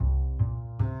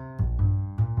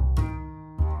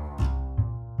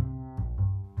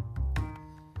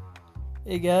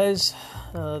Hey guys,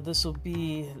 this will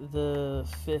be the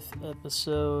 5th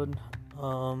episode.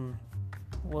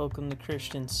 Welcome to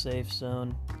Christian Safe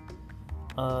Zone.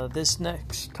 This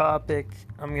next topic,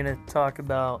 I'm going to talk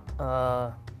about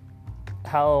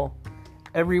how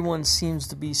everyone seems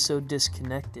to be so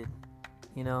disconnected,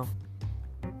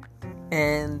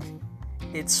 And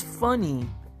it's funny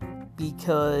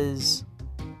because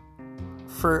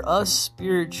for us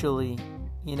spiritually,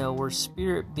 we're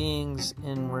spirit beings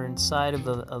and we're inside of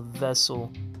a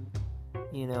vessel,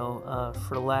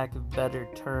 for lack of better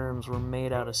terms, we're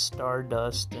made out of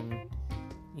stardust and,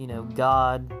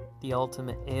 God, the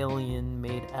ultimate alien,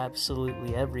 made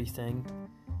absolutely everything,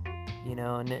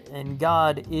 and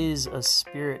God is a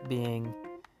spirit being,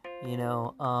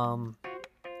 you'll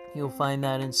find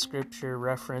that in scripture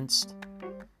referenced,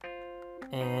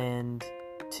 and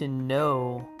to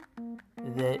know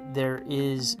that there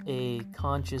is a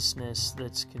consciousness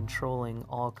that's controlling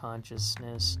all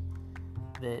consciousness,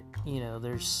 that,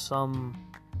 there's some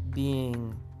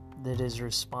being that is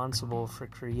responsible for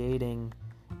creating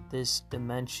this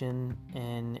dimension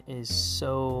and is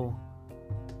so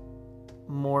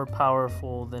more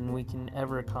powerful than we can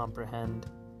ever comprehend,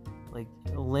 like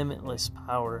limitless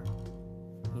power,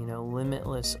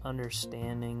 limitless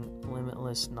understanding,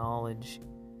 limitless knowledge.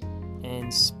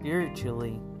 And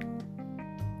spiritually,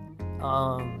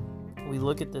 we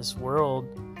look at this world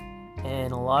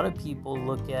and a lot of people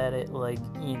look at it like,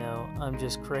 I'm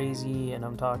just crazy and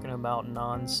I'm talking about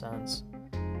nonsense.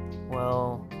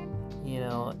 Well,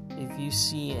 if you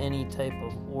see any type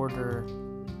of order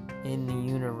in the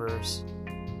universe,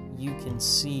 you can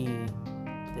see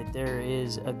that there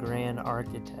is a grand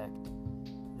architect,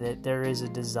 that there is a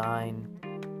design,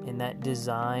 and that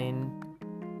design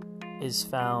is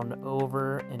found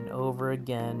over and over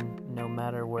again. No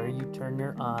matter where you turn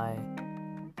your eye,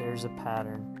 there's a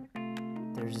pattern,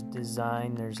 there's a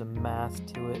design, there's a math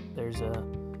to it, there's a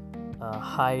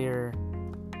higher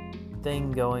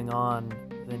thing going on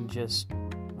than just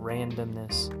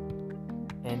randomness.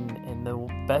 And the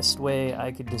best way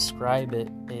I could describe it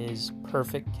is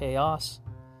perfect chaos.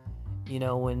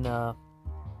 When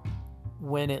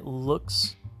it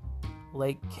looks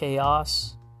like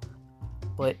chaos,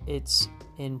 but it's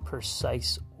in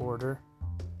precise order,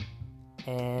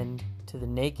 and to the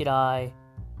naked eye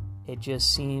it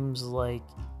just seems like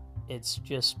it's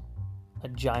just a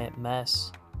giant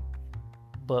mess.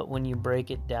 But when you break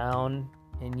it down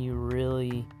and you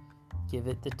really give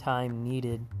it the time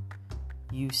needed,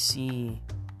 you see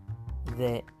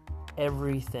that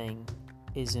everything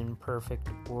is in perfect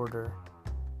order.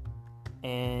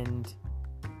 And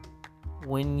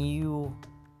when you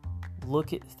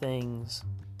look at things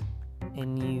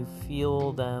and you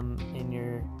feel them and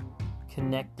you're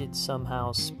connected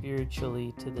somehow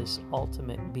spiritually to this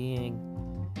ultimate being,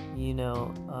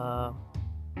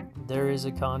 there is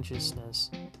a consciousness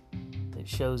that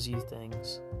shows you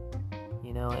things.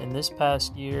 In this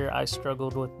past year, I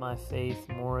struggled with my faith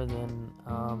more than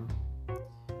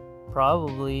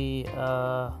probably,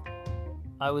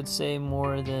 I would say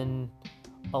more than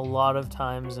a lot of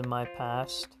times in my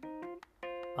past.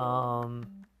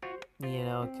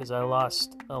 Because I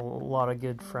lost a lot of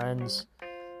good friends.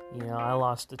 I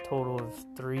lost a total of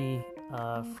 3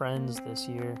 friends this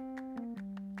year,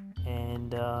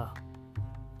 and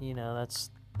that's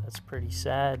pretty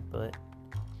sad, but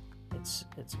it's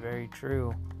very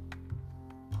true.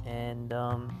 And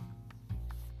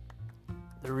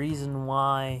the reason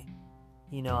why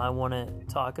I want to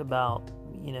talk about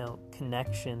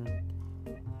connection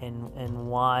and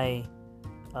why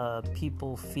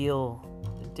people feel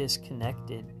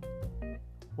disconnected.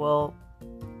 Well,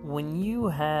 when you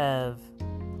have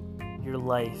your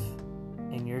life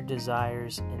and your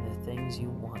desires and the things you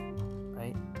want,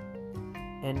 right?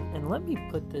 And let me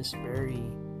put this very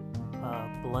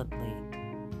bluntly.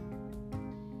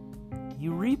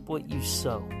 You reap what you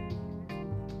sow.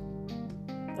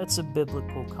 That's a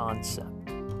biblical concept.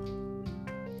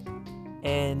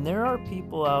 And there are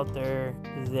people out there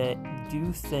that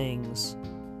do things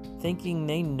thinking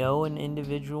they know an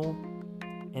individual,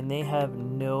 and they have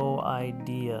no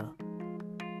idea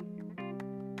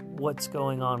what's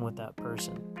going on with that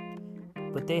person.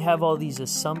 But they have all these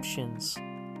assumptions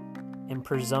and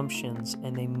presumptions,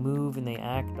 and they move and they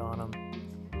act on them.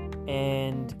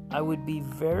 And I would be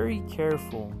very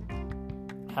careful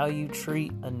how you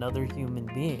treat another human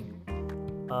being.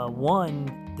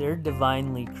 One, they're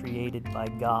divinely created by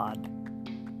God,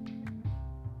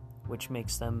 which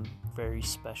makes them very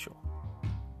special.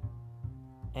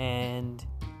 And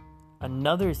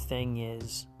another thing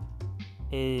is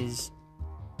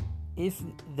if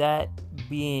that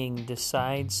being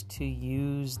decides to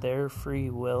use their free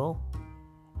will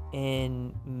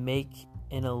and make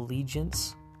an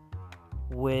allegiance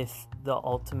with the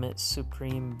ultimate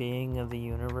supreme being of the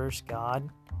universe, God,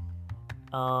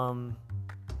 and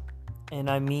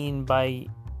I mean by,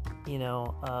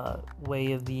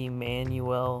 way of the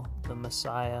Emmanuel, the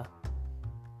Messiah.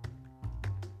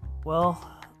 Well,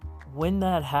 when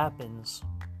that happens,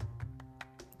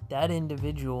 that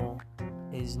individual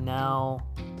is now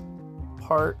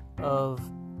part of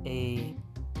a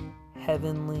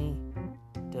heavenly,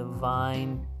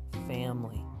 divine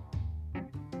family.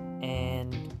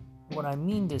 And what I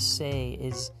mean to say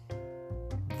is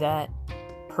that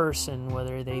person,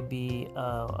 whether they be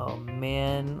a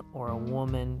man or a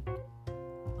woman,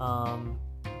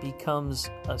 becomes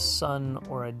a son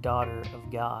or a daughter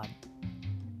of God,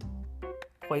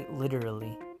 quite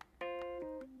literally.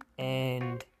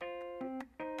 And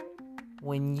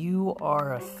when you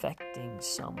are affecting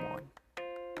someone,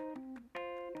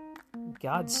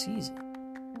 God sees it.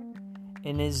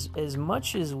 And as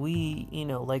much as we,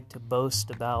 like to boast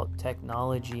about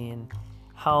technology and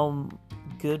how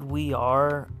good we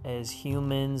are as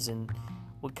humans and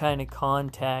what kind of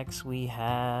contacts we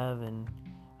have and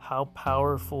how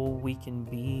powerful we can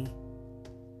be,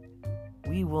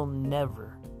 we will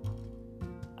never,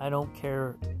 I don't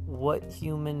care what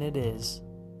human it is,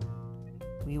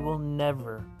 we will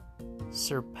never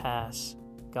surpass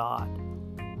God,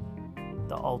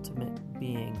 the ultimate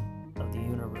being of the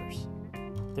universe.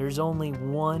 There's only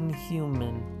one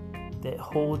human that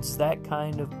holds that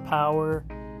kind of power,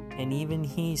 and even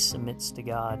he submits to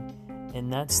God,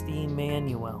 and that's the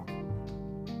Emmanuel.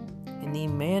 And the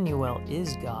Emmanuel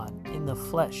is God in the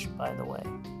flesh, by the way.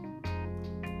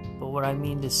 But what I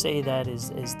mean to say that is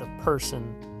the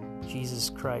person, Jesus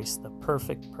Christ, the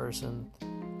perfect person,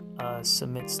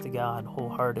 submits to God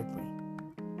wholeheartedly.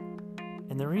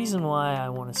 And the reason why I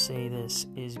want to say this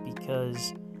is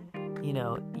because,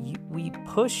 we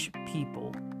push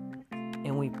people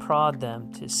and we prod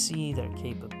them to see their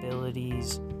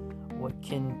capabilities, what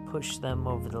can push them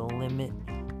over the limit,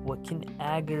 what can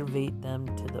aggravate them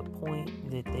to the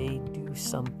point that they do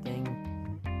something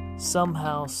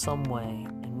somehow, some way,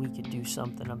 and we could do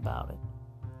something about it.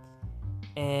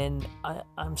 And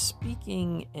I'm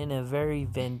speaking in a very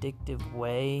vindictive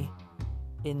way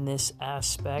in this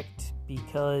aspect,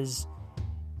 because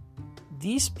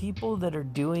these people that are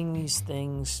doing these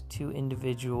things to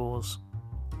individuals,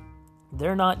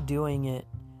 they're not doing it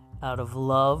out of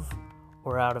love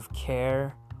or out of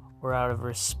care or out of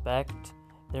respect.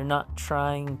 They're not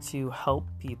trying to help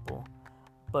people,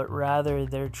 but rather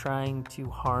they're trying to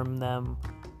harm them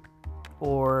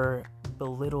or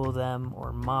belittle them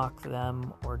or mock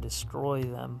them or destroy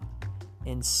them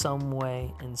in some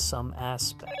way, in some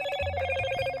aspect.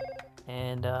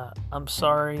 And I'm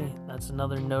sorry, that's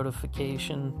another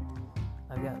notification.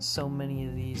 I've got so many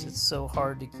of these. It's so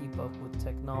hard to keep up with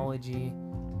technology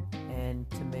and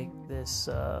to make this,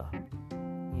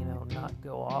 not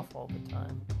go off all the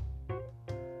time.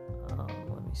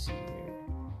 Let me see here.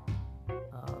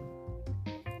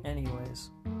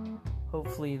 Anyways,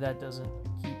 hopefully that doesn't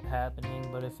keep happening,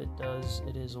 but if it does,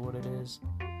 it is what it is.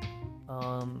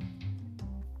 But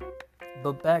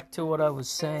back to what I was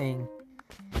saying.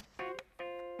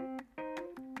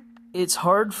 It's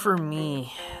hard for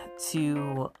me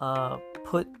to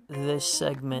put this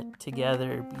segment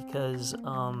together because,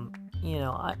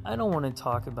 I don't want to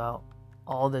talk about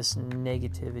all this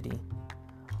negativity,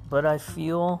 but I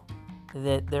feel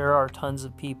that there are tons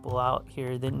of people out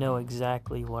here that know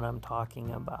exactly what I'm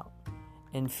talking about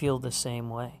and feel the same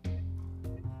way.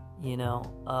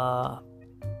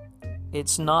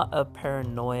 It's not a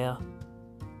paranoia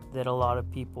that a lot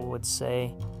of people would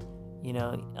say.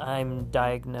 I'm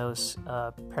diagnosed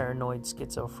paranoid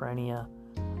schizophrenia.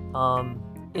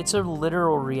 It's a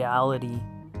literal reality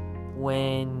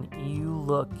when you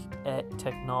look at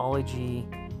technology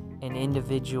and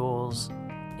individuals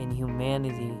and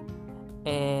humanity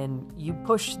and you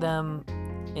push them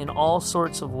in all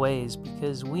sorts of ways,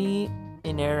 because we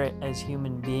inherent as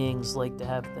human beings like to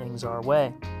have things our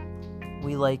way.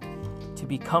 We like to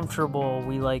be comfortable.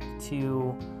 We like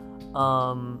to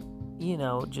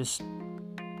just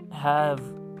have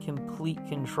complete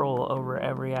control over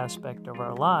every aspect of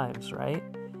our lives, right?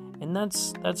 And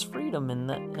that's freedom,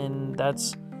 and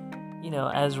that's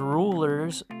as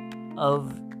rulers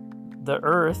of the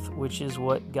earth, which is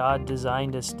what God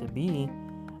designed us to be.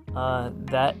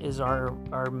 That is our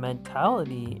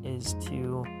mentality, is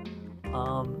to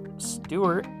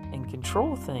steward and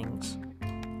control things,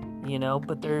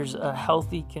 but there's a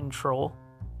healthy control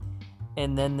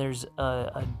And then there's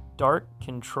a dark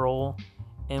control.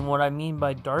 And what I mean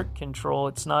by dark control,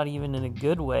 it's not even in a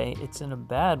good way, it's in a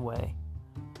bad way.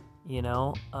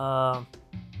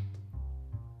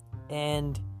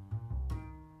 And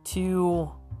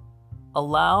to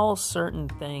allow certain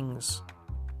things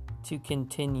to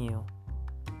continue.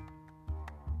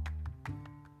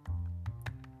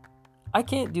 I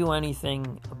can't do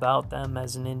anything about them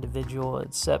as an individual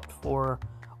except for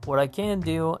what I can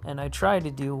do, and I try to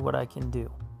do what I can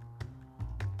do.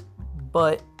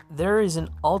 But there is an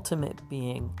ultimate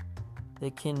being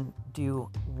that can do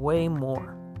way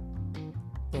more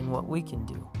than what we can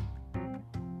do.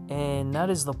 And that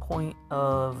is the point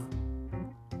of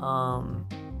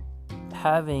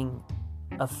having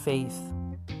a faith,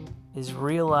 is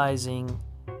realizing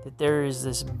that there is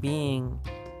this being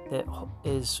that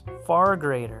is far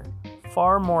greater,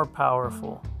 far more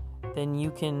powerful than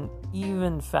you can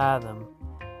even fathom.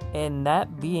 And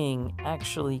that being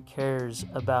actually cares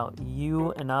about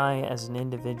you and I as an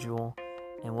individual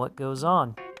and what goes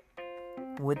on.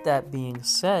 With that being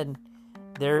said,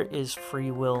 there is free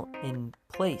will in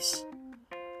place,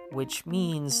 which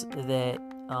means that,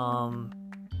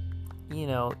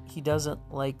 he doesn't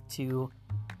like to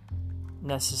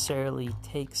necessarily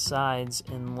take sides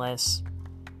unless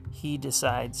he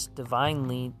decides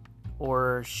divinely,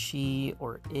 or she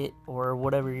or it or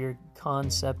whatever your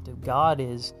concept of God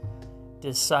is,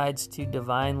 decides to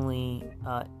divinely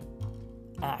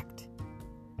act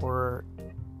or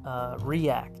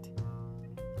react.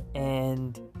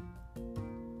 And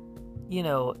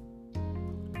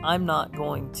I'm not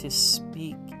going to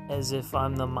speak as if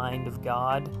I'm the mind of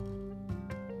God,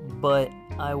 but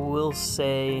I will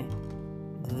say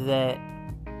that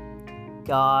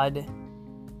God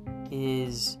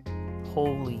is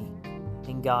holy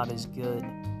and God is good,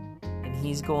 and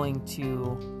He's going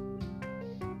to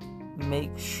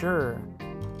make sure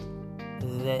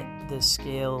that the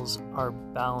scales are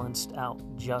balanced out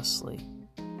justly.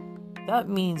 That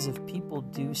means if people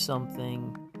do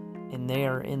something and they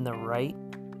are in the right,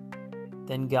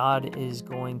 then God is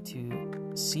going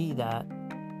to see that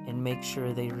and make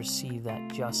sure they receive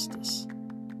that justice.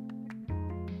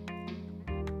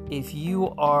 If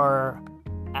you are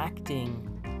acting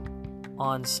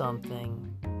on something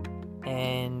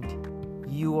and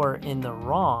you are in the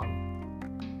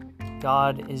wrong,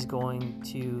 God is going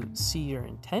to see your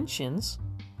intentions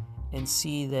and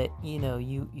see that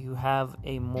you have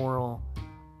a moral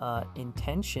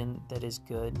intention that is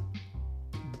good,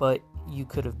 but you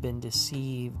could have been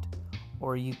deceived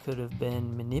or you could have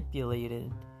been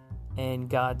manipulated, and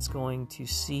God's going to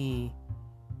see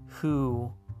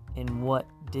who and what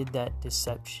did that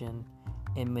deception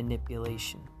and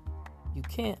manipulation. You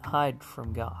can't hide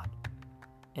from God,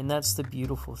 and that's the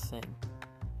beautiful thing,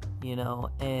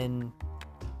 and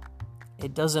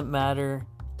it doesn't matter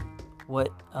what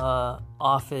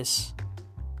office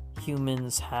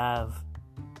humans have,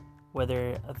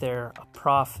 whether they're a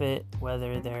prophet,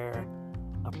 whether they're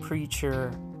a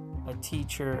preacher, a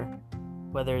teacher,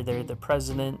 whether they're the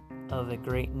president of a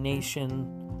great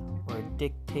nation, or a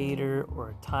dictator,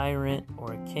 or a tyrant,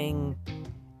 or a king.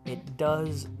 It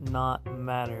does not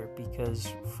matter,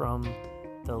 because from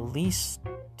the least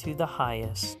to the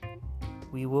highest,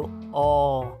 we will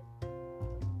all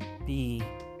be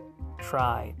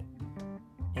tried.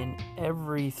 And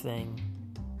everything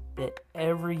that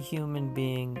every human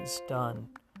being's done,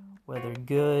 whether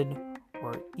good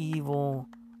or evil,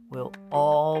 will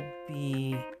all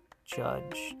be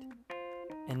judged.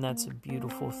 And that's a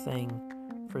beautiful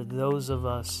thing for those of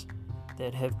us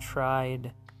that have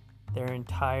tried their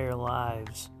entire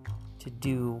lives to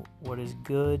do what is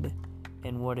good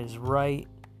and what is right.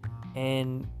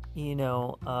 And,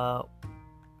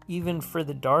 even for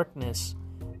the darkness,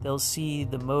 they'll see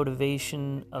the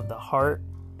motivation of the heart,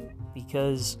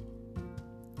 because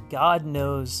God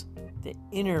knows the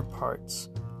inner parts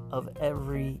of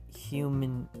every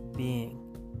human being,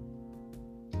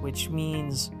 which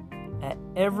means at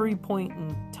every point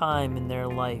in time in their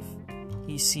life,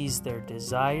 He sees their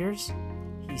desires,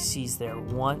 He sees their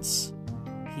wants,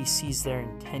 He sees their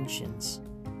intentions,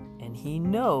 and He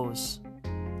knows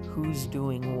who's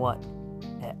doing what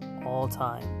at all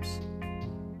times.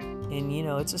 And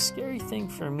it's a scary thing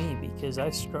for me, because I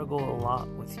struggle a lot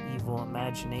with evil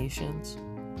imaginations,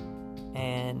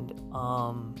 and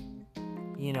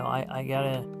I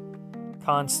gotta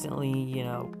constantly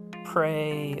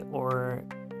pray or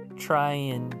try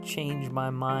and change my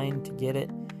mind to get it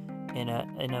in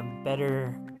a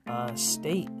better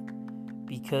state,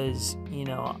 because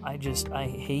I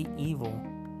hate evil.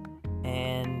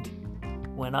 And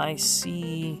when I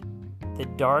see the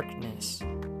darkness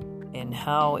and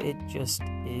how it just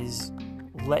is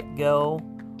let go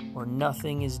or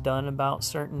nothing is done about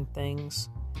certain things,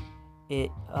 it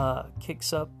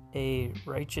kicks up a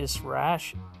righteous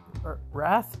wrath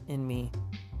in me.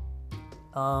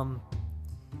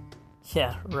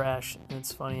 Rash.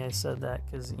 It's funny I said that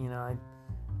because, I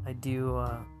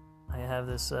have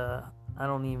this, I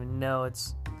don't even know,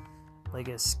 it's like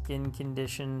a skin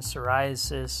condition,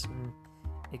 psoriasis, and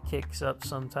it kicks up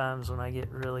sometimes when I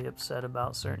get really upset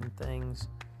about certain things.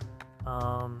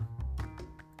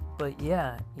 But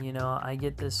yeah, I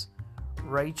get this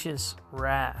righteous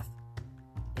wrath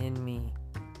in me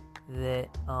that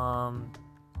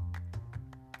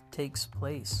takes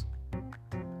place.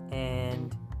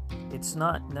 And it's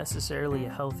not necessarily a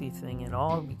healthy thing at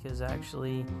all, because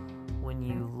actually when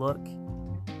you look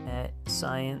at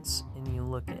science and you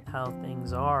look at how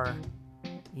things are,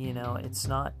 it's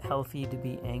not healthy to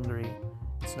be angry,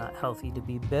 it's not healthy to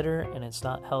be bitter, and it's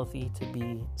not healthy to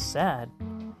be sad.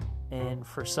 And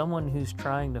for someone who's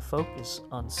trying to focus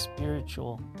on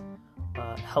spiritual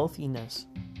healthiness,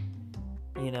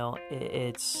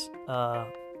 it's a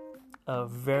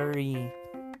very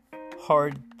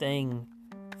hard thing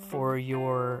for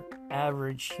your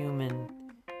average human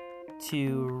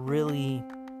to really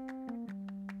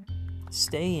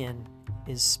stay in,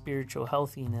 is spiritual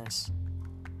healthiness,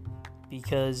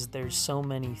 because there's so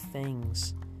many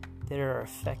things that are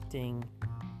affecting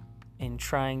and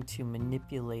trying to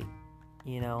manipulate.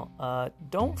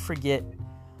 Don't forget,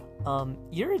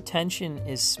 your attention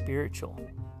is spiritual,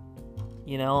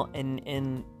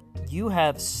 and you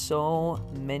have so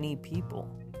many people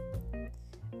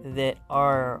that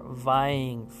are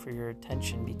vying for your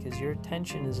attention, because your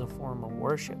attention is a form of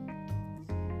worship,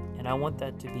 and I want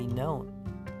that to be known,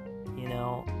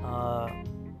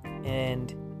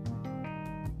 and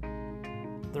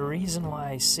the reason why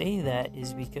I say that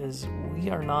is because we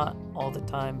are not all the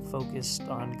time focused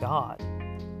on God.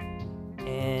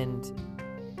 And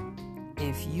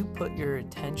if you put your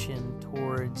attention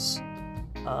towards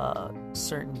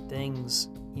certain things,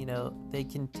 they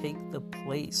can take the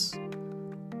place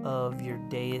of your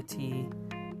deity.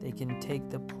 They can take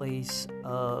the place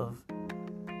of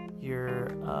your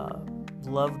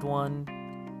loved one.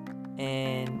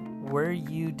 And where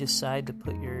you decide to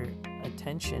put your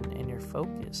attention and your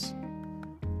focus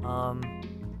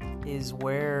is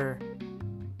where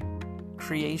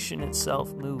creation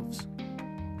itself moves.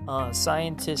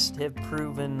 Scientists have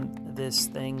proven this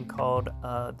thing called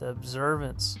the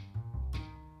observance.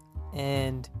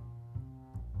 And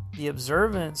the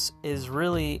observance is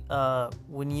really,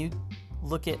 when you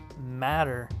look at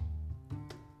matter,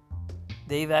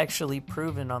 they've actually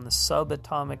proven on the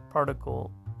subatomic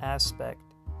particle aspect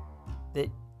that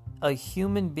a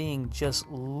human being just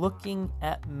looking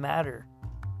at matter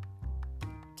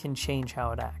can change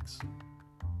how it acts.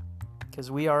 Because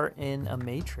we are in a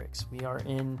matrix. We are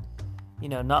in,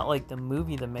 not like the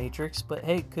movie The Matrix, but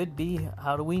hey, could be.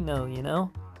 How do we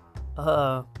know,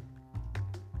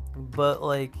 But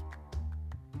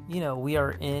we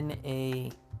are in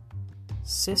a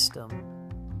system.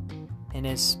 And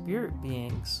as spirit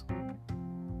beings,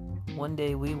 one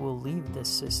day we will leave this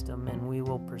system and we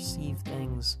will perceive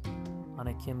things on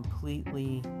a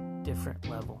completely different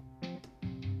level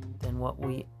than what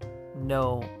we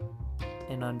know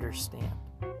and understand.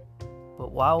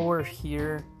 But while we're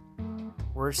here,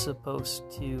 we're supposed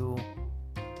to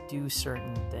do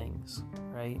certain things,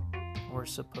 right? We're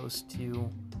supposed to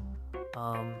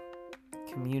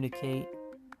communicate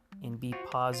and be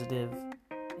positive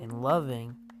and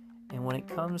loving. And when it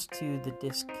comes to the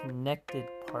disconnected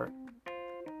part,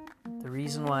 the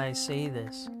reason why I say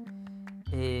this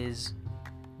is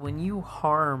when you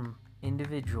harm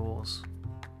individuals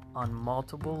on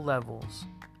multiple levels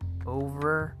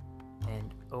over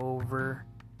and over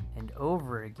and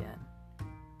over again,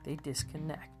 they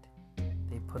disconnect.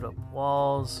 They put up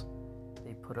walls,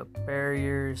 they put up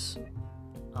barriers,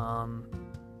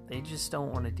 they just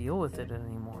don't want to deal with it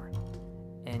anymore.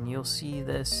 And you'll see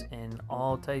this in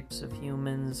all types of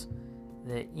humans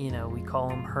that, we call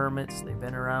them hermits. They've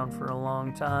been around for a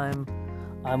long time.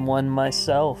 I'm one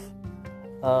myself.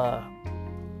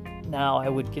 Now I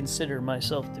would consider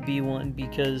myself to be one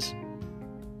because,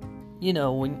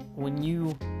 when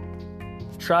you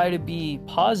try to be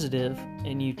positive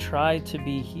and you try to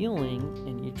be healing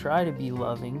and you try to be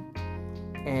loving,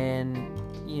 and,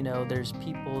 there's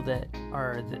people that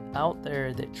are out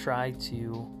there that try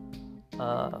to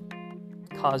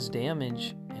cause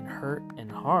damage and hurt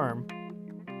and harm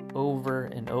over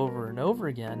and over and over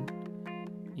again,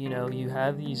 you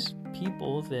have these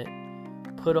people that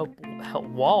put up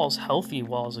walls, healthy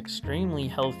walls, extremely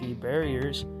healthy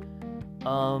barriers,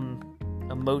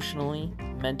 emotionally,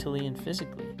 mentally, and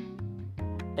physically.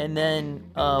 And then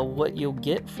what you'll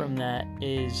get from that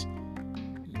is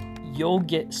you'll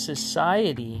get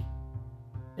society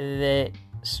that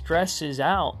stresses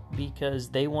out because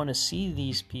they want to see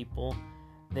these people.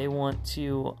 They want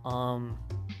to,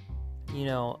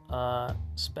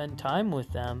 spend time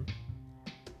with them,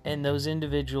 and those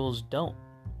individuals don't.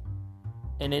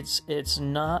 And it's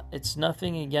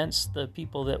nothing against the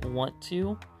people that want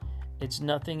to. It's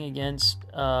nothing against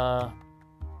the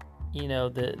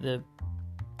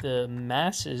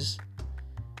masses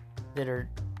that are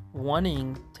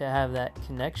wanting to have that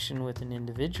connection with an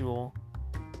individual,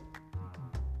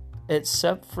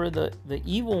 except for the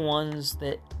evil ones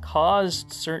that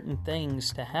caused certain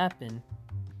things to happen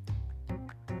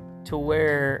to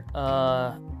where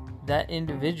that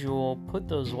individual put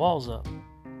those walls up.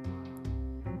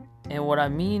 And what I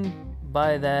mean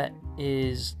by that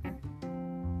is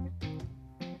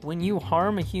when you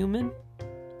harm a human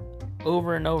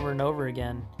over and over and over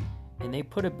again, and they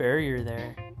put a barrier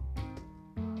there,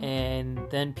 and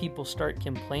then people start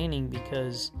complaining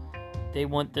because they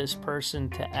want this person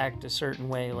to act a certain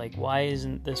way, like why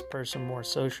isn't this person more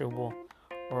sociable,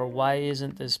 or why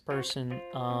isn't this person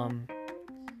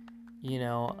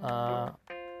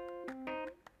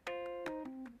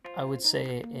I would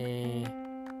say a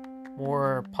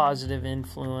more positive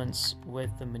influence with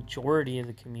the majority of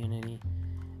the community.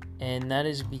 And that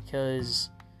is because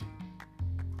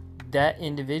that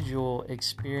individual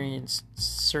experienced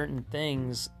certain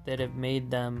things that have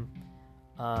made them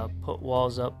put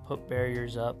walls up, put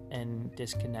barriers up, and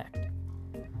disconnect.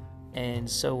 And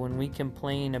so when we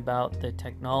complain about the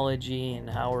technology and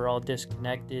how we're all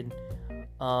disconnected,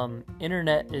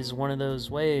 internet is one of those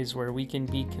ways where we can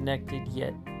be connected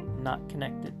yet not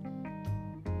connected.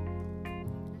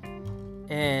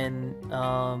 And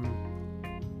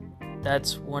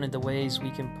that's one of the ways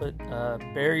we can put a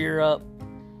barrier up,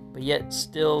 but yet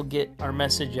still get our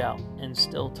message out and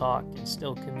still talk and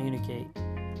still communicate.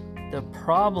 The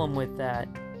problem with that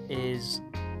is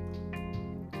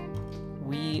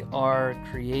we are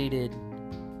created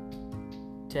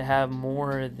to have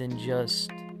more than just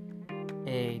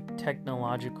a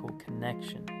technological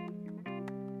connection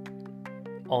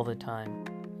all the time.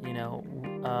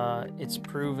 It's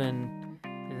proven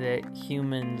that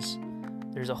humans,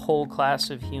 there's a whole class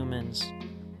of humans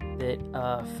that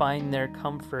find their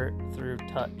comfort through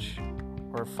touch,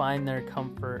 or find their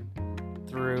comfort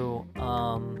through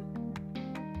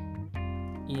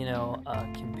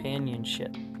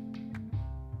companionship.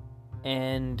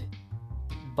 And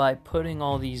by putting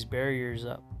all these barriers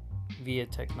up via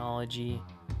technology,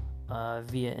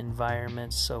 via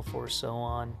environments, so forth, so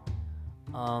on,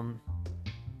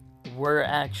 we're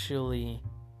actually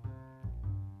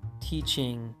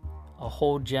teaching a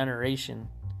whole generation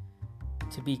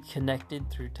to be connected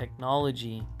through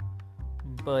technology,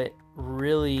 but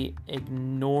really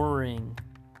ignoring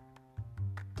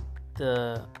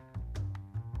the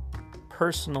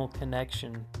personal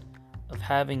connection of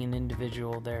having an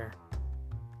individual there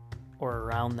or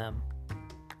around them.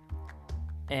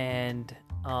 And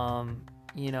I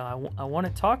want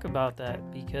to talk about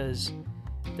that because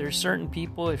there's certain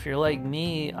people, if you're like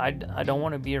me, I don't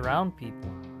want to be around people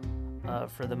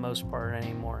for the most part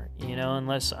anymore,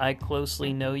 unless I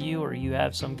closely know you or you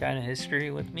have some kind of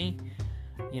history with me.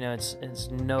 It's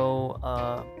no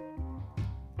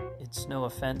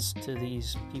offense to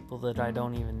these people that I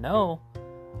don't even know,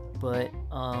 but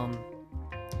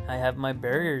I have my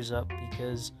barriers up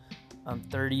because I'm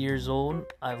 30 years old.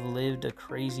 I've lived a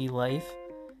crazy life,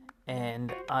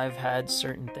 and I've had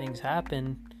certain things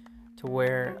happen to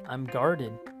where I'm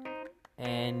guarded.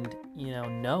 And,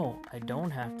 no, I don't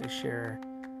have to share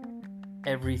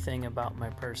everything about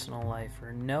my personal life,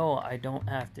 or no, I don't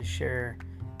have to share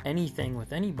anything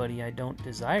with anybody I don't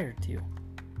desire to,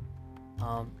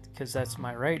 because that's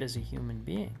my right as a human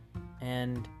being.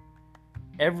 And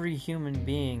every human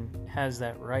being has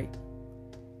that right.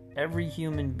 Every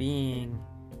human being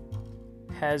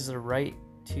has the right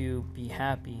to be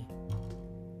happy.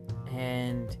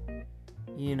 And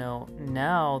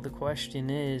now the question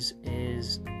is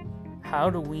how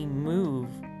do we move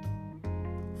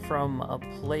from a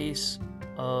place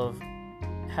of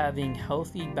having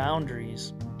healthy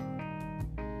boundaries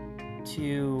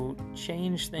to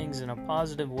change things in a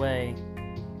positive way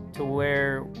to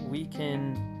where we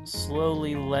can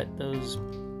slowly let those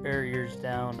barriers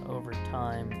down over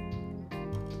time?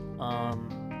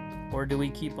 Or do we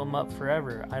keep them up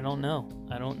forever? I don't know.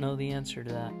 I don't know the answer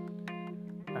to that.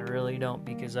 I really don't,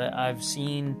 because I've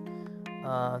seen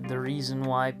the reason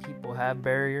why people have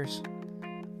barriers.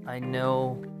 I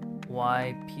know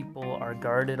why people are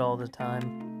guarded all the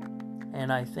time.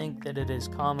 And I think that it is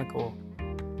comical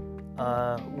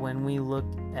when we look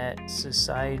at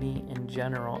society in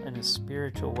general in a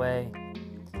spiritual way,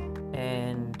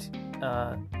 and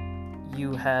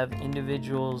you have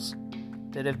individuals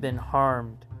that have been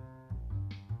harmed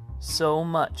so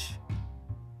much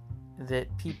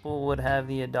that people would have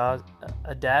the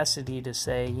audacity to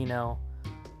say,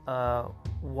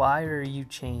 why are you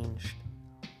changed?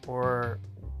 Or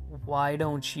why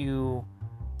don't you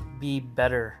be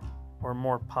better or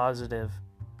more positive?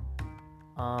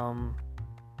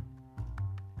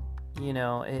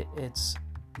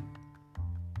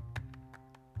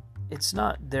 It's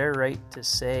not their right to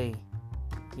say,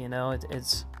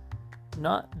 it's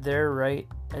not their right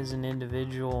as an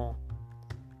individual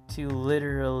to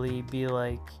literally be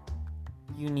like,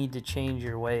 you need to change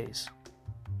your ways,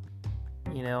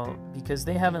 because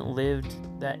they haven't lived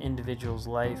that individual's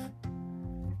life.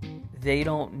 They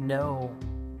don't know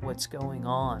what's going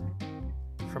on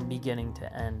from beginning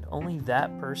to end. Only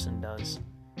that person does.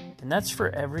 And that's for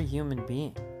every human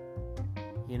being.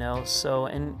 So,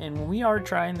 and we are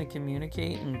trying to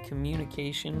communicate, and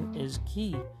communication is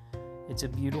key. It's a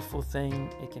beautiful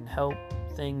thing. It can help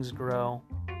things grow.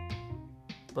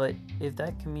 But if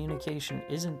that communication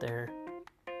isn't there,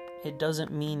 it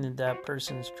doesn't mean that that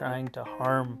person is trying to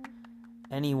harm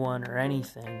anyone or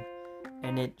anything.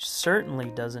 And it certainly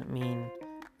doesn't mean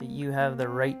that you have the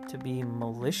right to be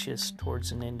malicious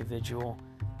towards an individual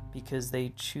because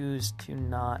they choose to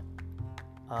not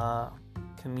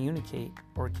communicate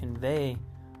or convey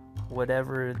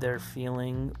whatever they're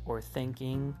feeling or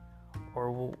thinking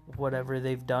or whatever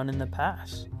they've done in the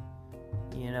past.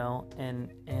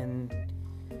 And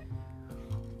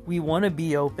we want to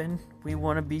be open, we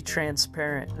want to be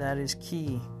transparent, that is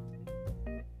key.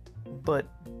 But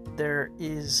there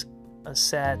is a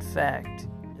sad fact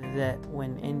that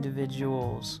when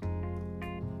individuals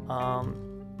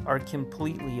are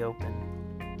completely open,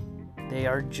 they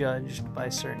are judged by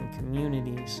certain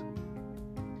communities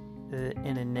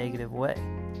in a negative way,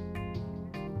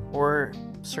 or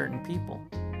certain people,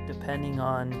 depending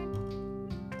on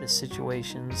the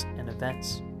situations and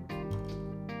events.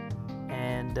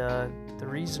 And the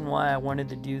reason why I wanted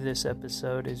to do this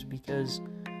episode is because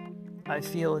I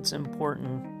feel it's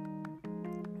important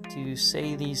to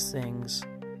say these things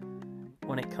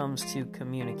when it comes to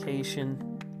communication,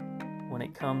 when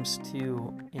it comes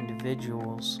to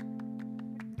individuals.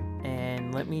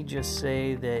 And let me just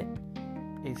say that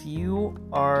if you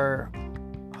are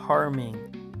harming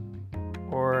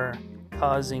or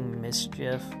causing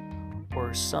mischief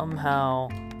or somehow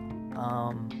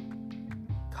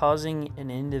causing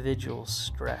an individual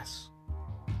stress,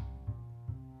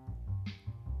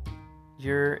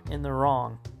 you're in the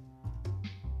wrong.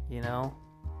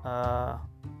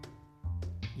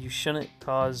 You shouldn't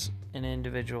cause an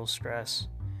individual stress.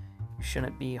 You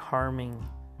shouldn't be harming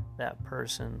that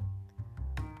person.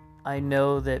 I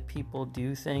know that people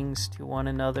do things to one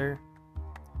another.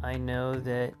 I know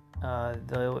that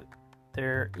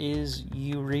there is,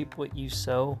 you reap what you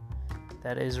sow.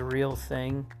 That is a real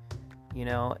thing.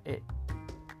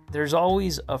 There's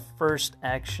always a first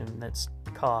action that's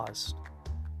caused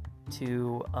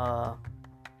to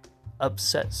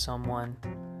upset someone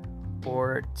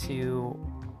or to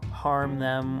harm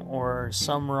them, or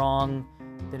some wrong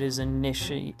that is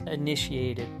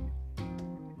initiated.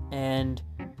 And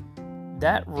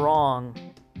that wrong,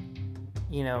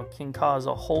 can cause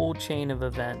a whole chain of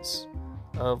events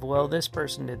of, well, this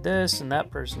person did this and that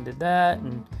person did that,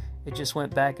 and it just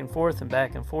went back and forth and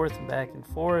back and forth and back and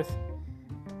forth.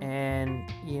 And,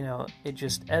 it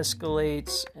just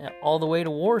escalates all the way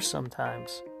to war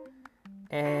sometimes.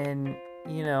 And,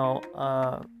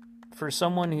 for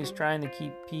someone who's trying to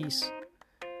keep peace,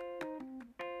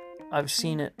 I've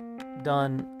seen it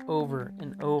done over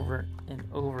and over and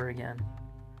over again.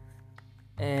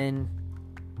 And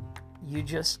you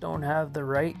just don't have the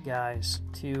right, guys,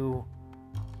 to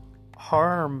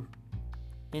harm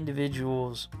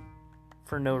individuals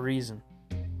for no reason.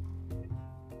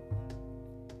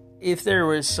 If there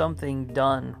was something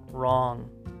done wrong,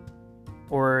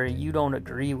 or you don't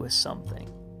agree with something,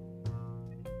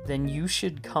 then you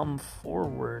should come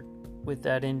forward with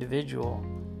that individual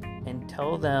and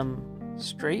tell them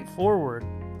straightforward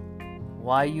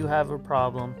why you have a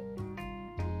problem,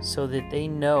 so that they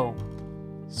know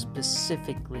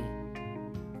specifically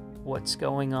what's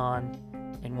going on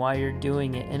and why you're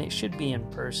doing it. And it should be in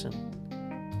person.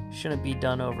 It shouldn't be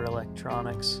done over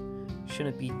electronics. It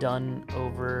shouldn't be done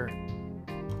over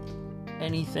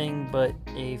anything but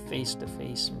a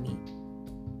face-to-face meet.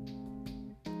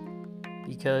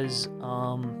 Because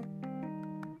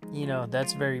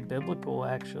that's very biblical,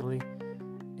 actually.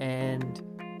 And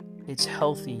it's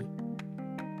healthy,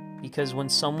 because when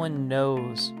someone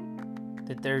knows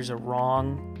that there's a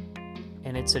wrong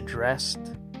and it's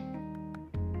addressed,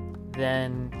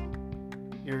 then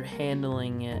you're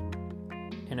handling it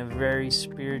in a very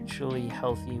spiritually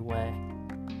healthy way.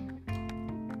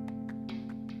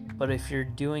 But if you're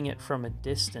doing it from a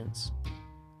distance,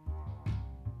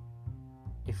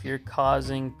 if you're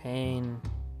causing pain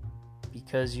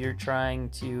because you're trying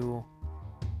to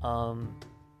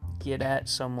get at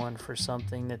someone for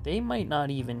something that they might not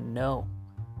even know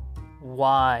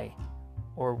why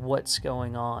or what's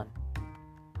going on,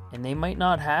 and they might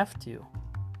not have to.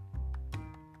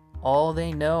 All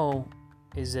they know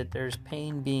is that there's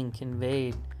pain being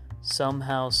conveyed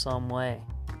somehow, some way.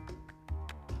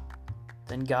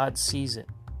 Then God sees it.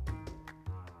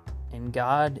 And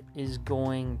God is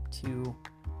going to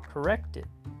correct it,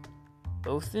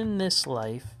 both in this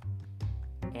life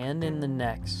and in the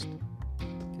next.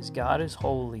 Because God is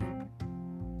holy.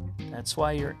 That's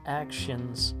why your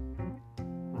actions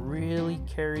really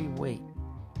carry weight.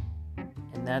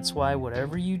 And that's why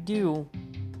whatever you do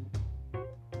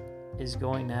is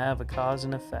going to have a cause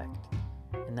and effect.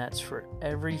 And that's for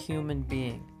every human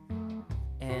being.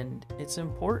 And it's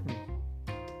important.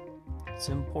 It's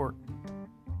important.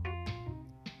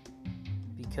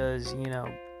 Because,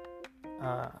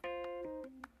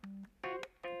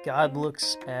 God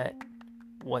looks at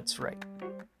what's right.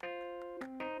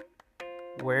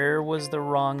 Where was the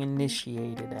wrong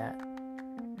initiated at?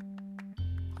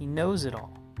 He knows it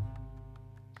all.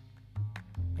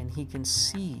 And he can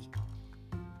see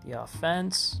the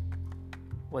offense,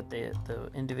 what the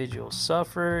individual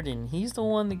suffered, and he's the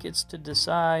one that gets to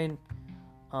decide,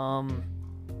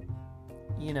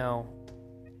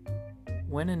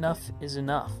 when enough is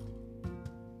enough.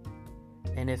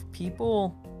 And if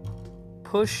people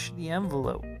push the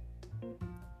envelope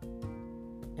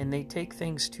and they take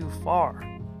things too far,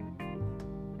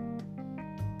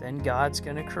 then God's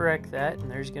going to correct that, and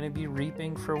there's going to be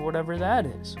reaping for whatever that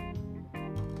is.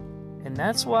 And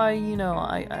that's why,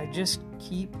 I just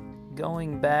keep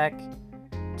going back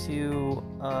to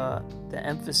the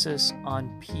emphasis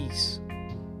on peace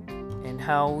and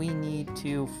how we need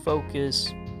to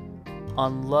focus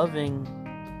on loving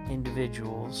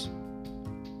individuals.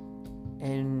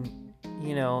 And,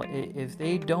 if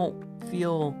they don't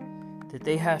feel that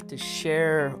they have to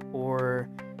share or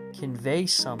convey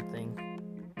something,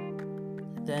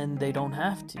 then they don't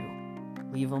have to.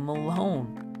 Leave them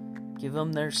alone. Give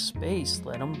them their space.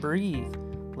 Let them breathe.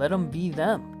 Let them be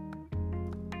them.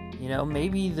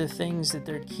 Maybe the things that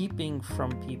they're keeping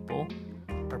from people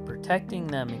are protecting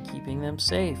them and keeping them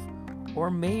safe. Or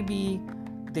maybe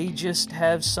they just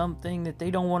have something that they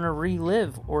don't want to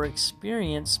relive or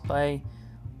experience by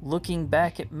looking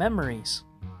back at memories.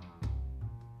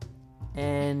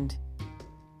 And,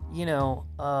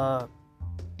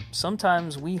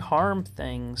 sometimes we harm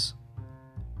things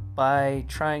by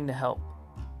trying to help.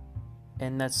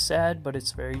 And that's sad, but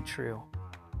it's very true.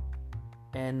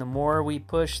 And the more we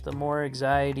push, the more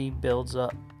anxiety builds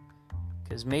up.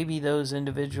 Because maybe those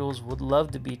individuals would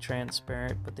love to be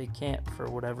transparent, but they can't for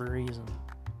whatever reason.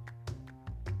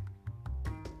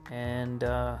 And,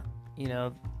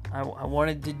 I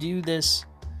wanted to do this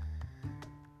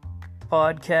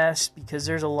podcast because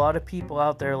there's a lot of people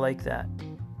out there like that.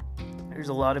 There's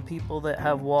a lot of people that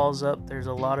have walls up. There's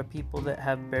a lot of people that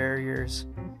have barriers.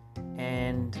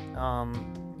 And,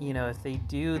 if they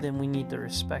do, then we need to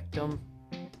respect them.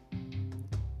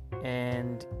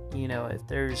 And, if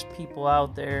there's people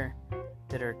out there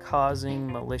that are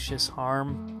causing malicious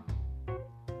harm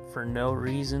for no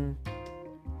reason,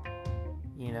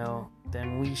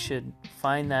 then we should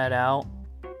find that out,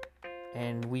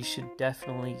 and we should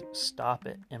definitely stop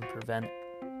it and prevent it.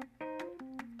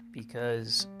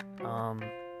 Because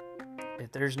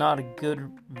if there's not a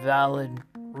good, valid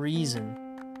reason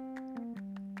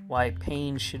why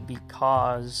pain should be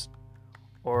caused,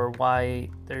 or why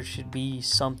there should be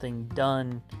something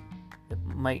done that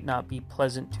might not be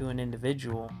pleasant to an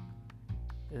individual,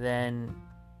 then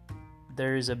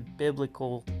there is a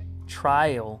biblical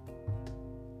trial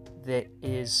that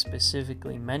is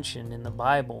specifically mentioned in the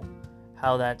Bible,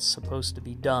 how that's supposed to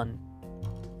be done.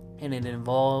 And it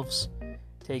involves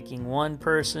taking one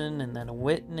person and then a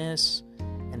witness,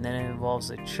 and then it involves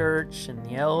the church and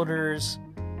the elders,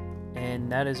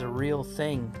 and that is a real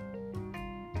thing.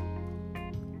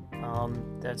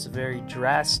 That's very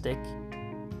drastic,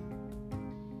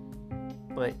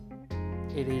 but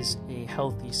it is a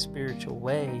healthy spiritual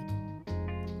way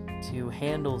to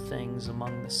handle things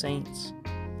among the saints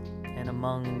and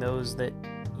among those that,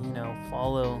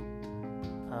 follow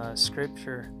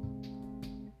Scripture.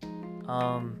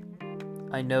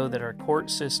 I know that our court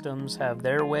systems have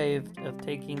their way of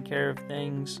taking care of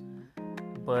things,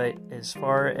 but as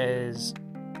far as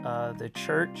the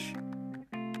church,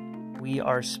 we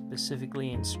are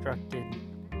specifically instructed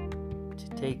to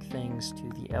take things to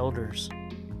the elders,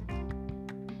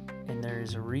 and there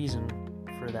is a reason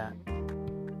for that.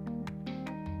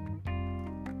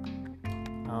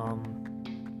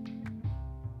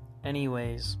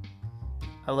 Anyways,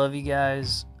 I love you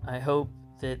guys. I hope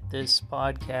that this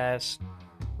podcast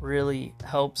really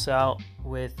helps out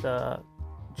with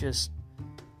just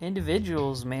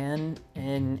individuals, man,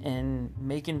 and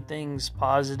making things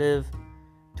positive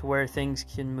to where things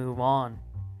can move on.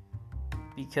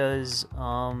 Because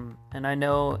and I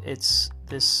know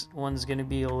this one's going to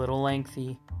be a little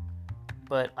lengthy,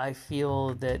 but I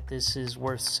feel that this is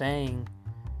worth saying,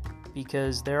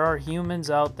 because there are humans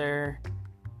out there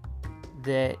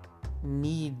that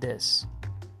need this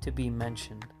to be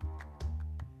mentioned.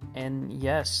 And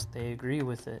yes, they agree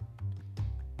with it.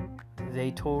 They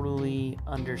totally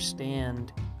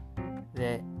understand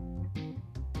that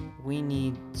we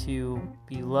need to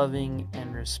be loving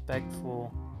and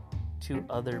respectful to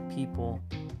other people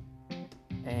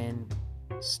and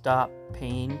stop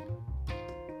pain,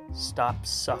 stop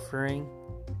suffering.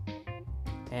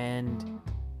 And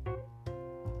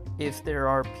if there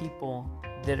are people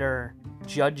that are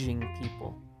judging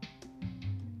people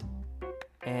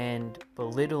and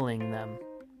belittling them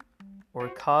or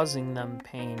causing them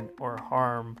pain or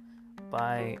harm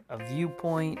by a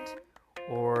viewpoint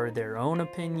or their own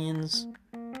opinions,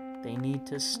 they need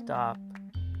to stop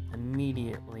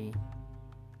immediately,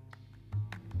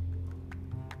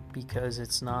 because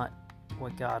it's not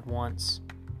what God wants.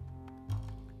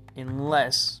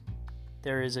 Unless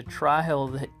there is a trial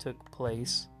that took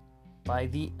place by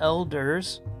the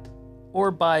elders or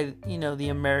by, the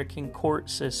American court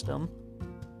system,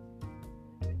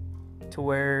 to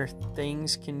where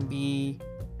things can be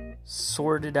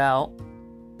sorted out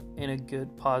in a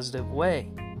good, positive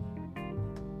way.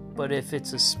 But if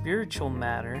it's a spiritual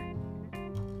matter,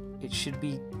 it should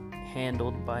be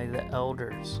handled by the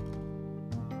elders.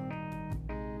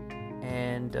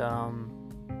 And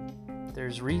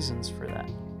there's reasons for that,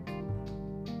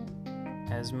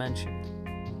 as mentioned.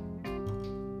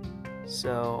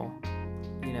 So,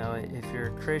 if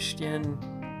you're a Christian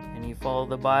and you follow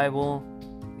the Bible,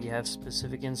 we have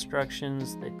specific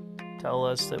instructions that tell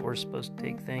us that we're supposed to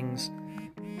take things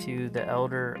to the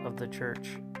elder of the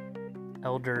church,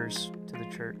 elders to the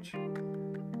church.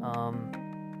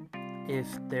 If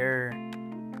there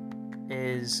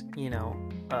is,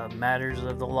 matters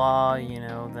of the law,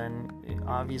 then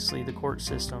obviously the court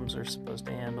systems are supposed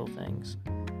to handle things.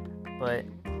 But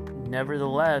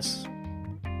nevertheless,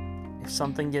 if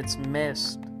something gets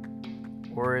missed,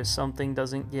 or if something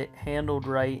doesn't get handled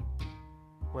right,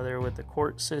 whether with the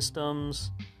court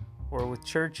systems or with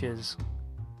churches,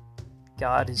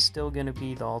 God is still going to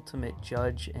be the ultimate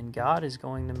judge, and God is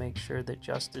going to make sure that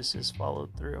justice is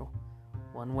followed through,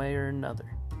 one way or another.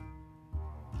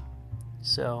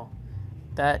 So,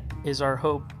 that is our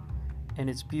hope, and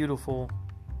it's beautiful,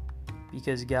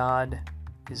 because God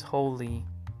is holy,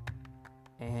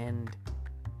 and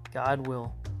God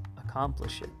will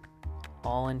accomplish it,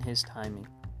 all in His timing.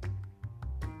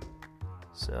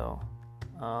 So,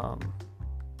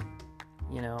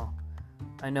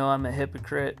 I know I'm a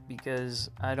hypocrite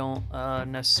because I don't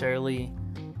necessarily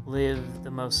live the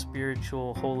most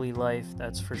spiritual, holy life,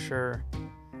 that's for sure.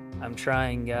 I'm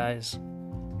trying, guys.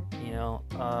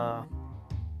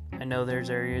 I know there's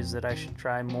areas that I should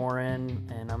try more in,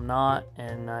 and I'm not,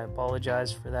 and I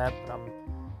apologize for that, but I'm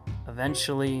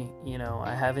eventually,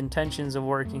 I have intentions of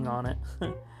working on it.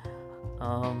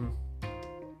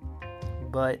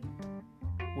 But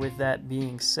with that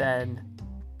being said,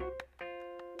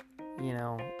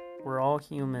 we're all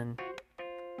human.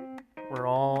 We're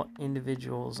all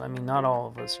individuals. I mean, not all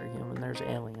of us are human. There's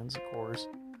aliens, of course.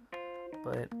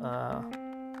 But,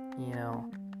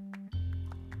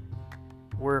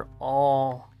 we're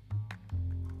all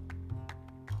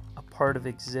a part of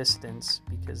existence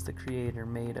because the Creator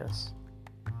made us.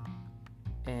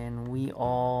 And we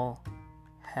all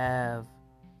have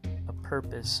a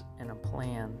purpose and a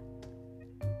plan.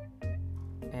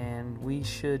 And we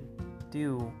should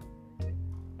do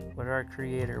what our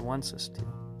Creator wants us to.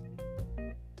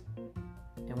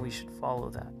 And we should follow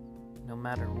that, no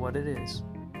matter what it is.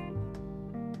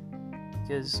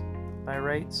 Because by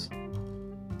rights,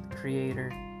 the Creator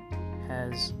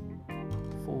has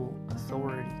full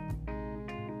authority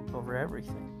over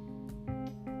everything.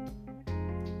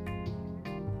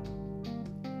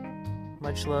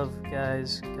 Much love,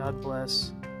 guys. God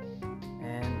bless.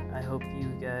 hope you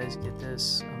guys get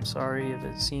this. I'm sorry if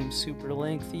it seems super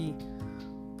lengthy,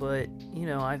 but,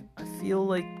 I feel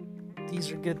like these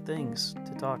are good things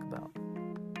to talk about.